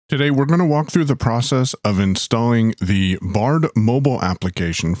Today, we're going to walk through the process of installing the Bard mobile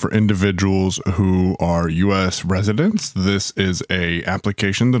application for individuals who are U.S. residents. This is an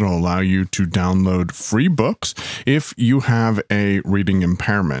application that will allow you to download free books if you have a reading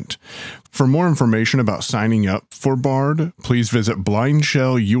impairment. For more information about signing up for Bard, please visit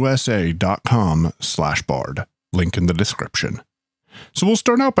blindshellusa.com/Bard. Link in the description. So we'll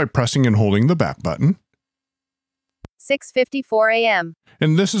start out by pressing and holding the back button. 6:54 a.m.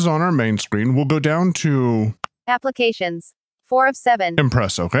 And this is on our main screen. We'll go down to Applications, 4 of 7. and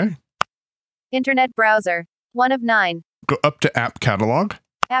press OK. Internet browser, 1 of 9. Go up to App Catalog.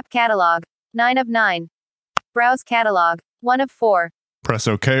 App catalog, 9 of 9. Browse catalog, 1 of 4. Press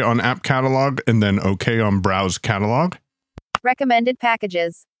OK on App Catalog and then OK on Browse Catalog. Recommended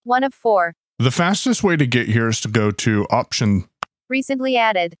packages, 1 of 4. The fastest way to get here is to go to Option Recently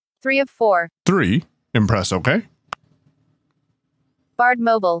added, 3 of 4. 3 and press OK. Bard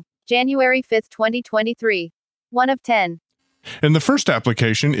Mobile, January 5th, 2023. 1 of 10. And the first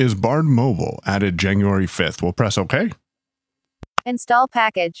application is Bard Mobile, added January 5th. We'll press OK. Install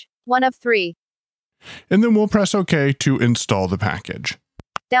package, 1 of 3. And then we'll press OK to install the package.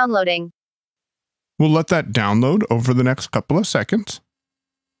 Downloading, We'll let that download over the next couple of seconds.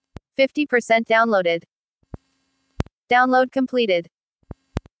 50% downloaded. Download completed.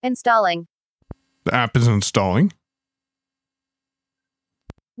 Installing, The app is installing.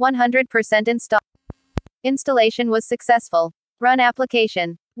 100% install. Installation was successful. Run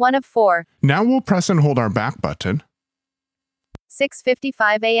application, 1 of 4. Now we'll press and hold our back button.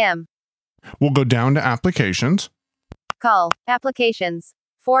 6:55 a.m. We'll go down to Applications. Call, applications,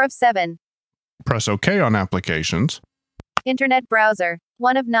 4 of 7. Press OK on Applications. Internet browser,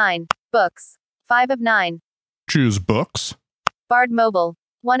 1 of 9. Books, 5 of 9. Choose Books. Bard Mobile,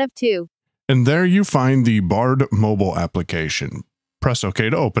 1 of 2. And there you find the Bard mobile application. Press OK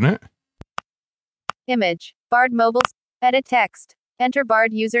to open it. Image, Bard Mobile. Edit text. Enter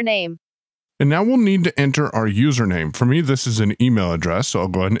Bard username. And now we'll need to enter our username. For me, this is an email address, so I'll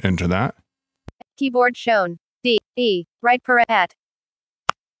go ahead and enter that. Keyboard shown. D-E, right per at.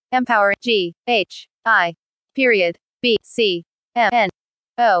 Empower, G-H-I, period, B-C-M-N-O-M.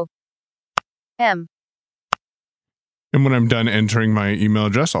 And when I'm done entering my email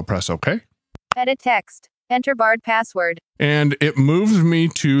address, I'll press OK. Edit text. Enter Bard password. And it moves me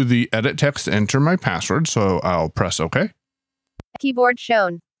to the edit text, enter my password, so I'll press OK. Keyboard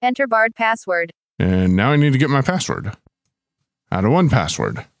shown. Enter Bard password. And now I need to get my password. How to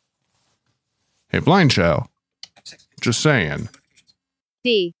 1Password. Hey, BlindShell. Just saying.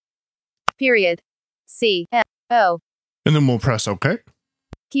 D. Period. C-M-O. And then we'll press OK.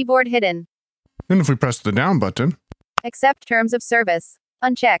 Keyboard hidden. And if we press the down button, Accept terms of service.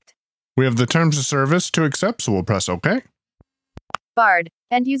 Unchecked. we have the terms of service to accept, so we'll press OK. Bard.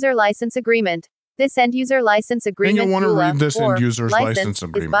 End user license agreement. This end user license agreement want to EULA, read this or end user's license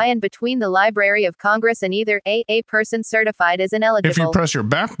agreement. is by and between the Library of Congress and either a person certified as ineligible. If you press your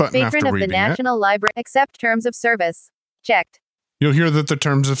back button patron after of the reading it, National Library. Accept terms of service. Checked. you'll hear that the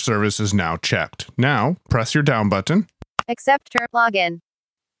terms of service is now checked. Now, press your down button Accept term. Login.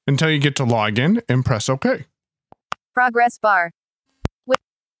 until you get to login and press OK. Progress bar.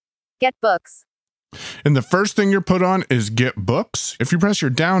 Get books. And the first thing you're put on is Get Books. If you press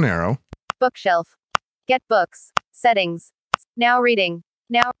your down arrow, Bookshelf. Get books. Settings. Now reading.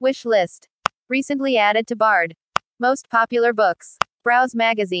 Now wish list. Recently added to Bard. Most popular books. Browse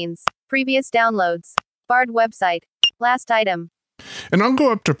magazines. Previous downloads. Bard website. Last item. and I'll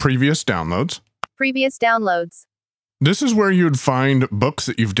go up to Previous Downloads. Previous downloads. This is where you'd find books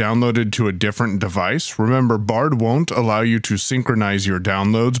that you've downloaded to a different device. Remember, Bard won't allow you to synchronize your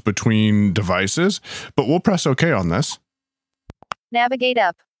downloads between devices, but we'll press OK on this. Navigate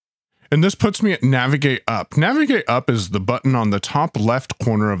up. And this puts me at Navigate Up. Navigate Up is the button on the top left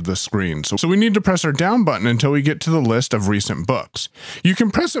corner of the screen. So we need to press our down button until we get to the list of recent books. You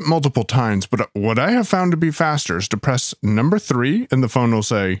can press it multiple times, but what I have found to be faster is to press number 3 and the phone will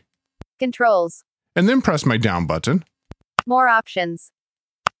say, Controls. and then press my down button. More options.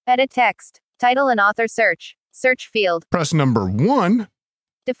 Edit text. Title and author search. Search field. Press number 1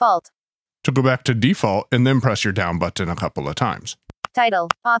 Default. to go back to default, and then press your down button a couple of times. Title.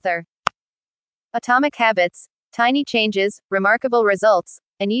 Author. Atomic Habits. Tiny changes, remarkable results.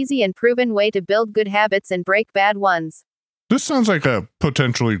 An easy and proven way to build good habits and break bad ones. This sounds like a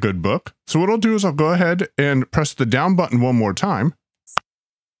potentially good book. So what I'll do is I'll go ahead and press the down button one more time.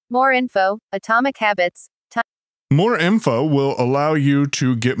 More info. Atomic Habits. More info will allow you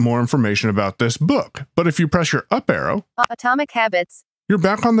to get more information about this book. But if you press your up arrow, Atomic Habits. you're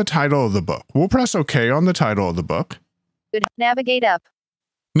back on the title of the book. We'll press OK on the title of the book. Good. Navigate up.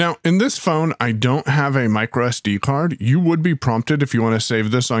 Now, in this phone, I don't have a micro SD card. You would be prompted if you want to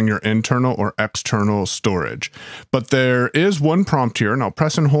save this on your internal or external storage. But there is one prompt here, and I'll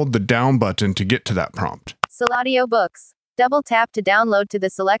press and hold the down button to get to that prompt. Audiobooks. Double tap to download to the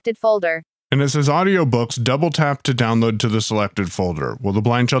selected folder. And it says audiobooks, double tap to download to the selected folder. Well, the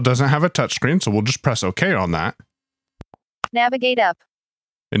BlindShell doesn't have a touchscreen, so we'll just press OK on that. Navigate up.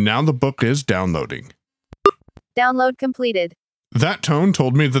 And now the book is downloading. Download completed. That tone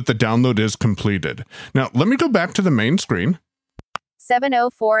told me that the download is completed. Now, let me go back to the main screen.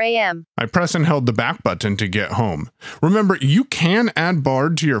 7:04 a.m. I press and held the back button to get home. Remember, you can add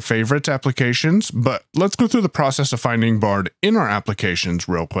Bard to your favorites applications, but let's go through the process of finding Bard in our applications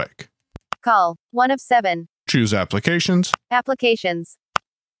real quick. Call 1 of 7. Choose Applications. Applications.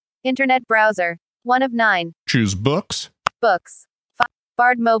 Internet browser 1 of 9. Choose Books. Books.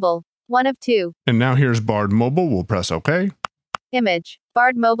 Bard Mobile 1 of 2. And now here's Bard Mobile. We'll press OK. Image.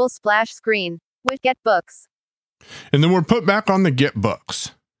 Bard Mobile splash screen. Get books. And then we're put back on the Get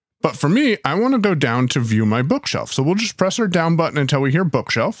Books. But for me, I want to go down to view my bookshelf. So we'll just press our down button until we hear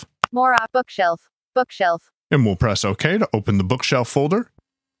Bookshelf. More bookshelf. Bookshelf. And we'll press OK to open the Bookshelf folder.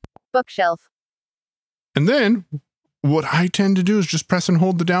 Bookshelf. And then what I tend to do is just press and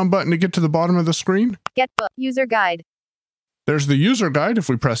hold the down button to get to the bottom of the screen. Get book. User guide. There's the user guide if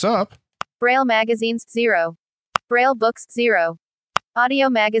we press up. Braille magazines 0. Braille books 0. Audio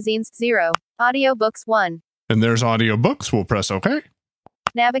magazines 0. Audio books 1. And there's audiobooks. We'll press OK.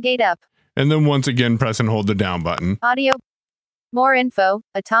 Navigate up. And then once again, press and hold the down button. Audio. More info.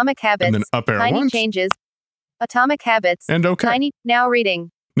 Atomic habits. And then up arrow Tiny once. changes. Atomic habits. And OK. Tiny. Now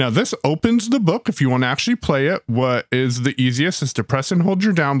reading. Now this opens the book. If you want to actually play it, what is the easiest is to press and hold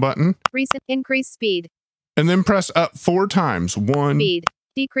your down button. Recent. Increase speed. And then press up 4 times. 1. Speed.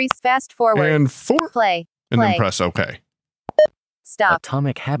 Decrease. Fast forward. And 4. Play. And then press OK. Stop.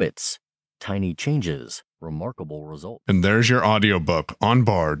 Atomic habits. Tiny changes. Remarkable result. And there's your audiobook on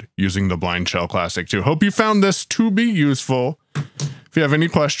Bard using the BlindShell Classic 2. Hope you found this to be useful. If you have any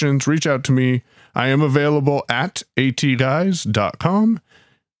questions, reach out to me. I am available at atguys.com.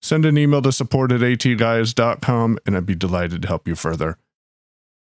 Send an email to support@atguys.com, and I'd be delighted to help you further.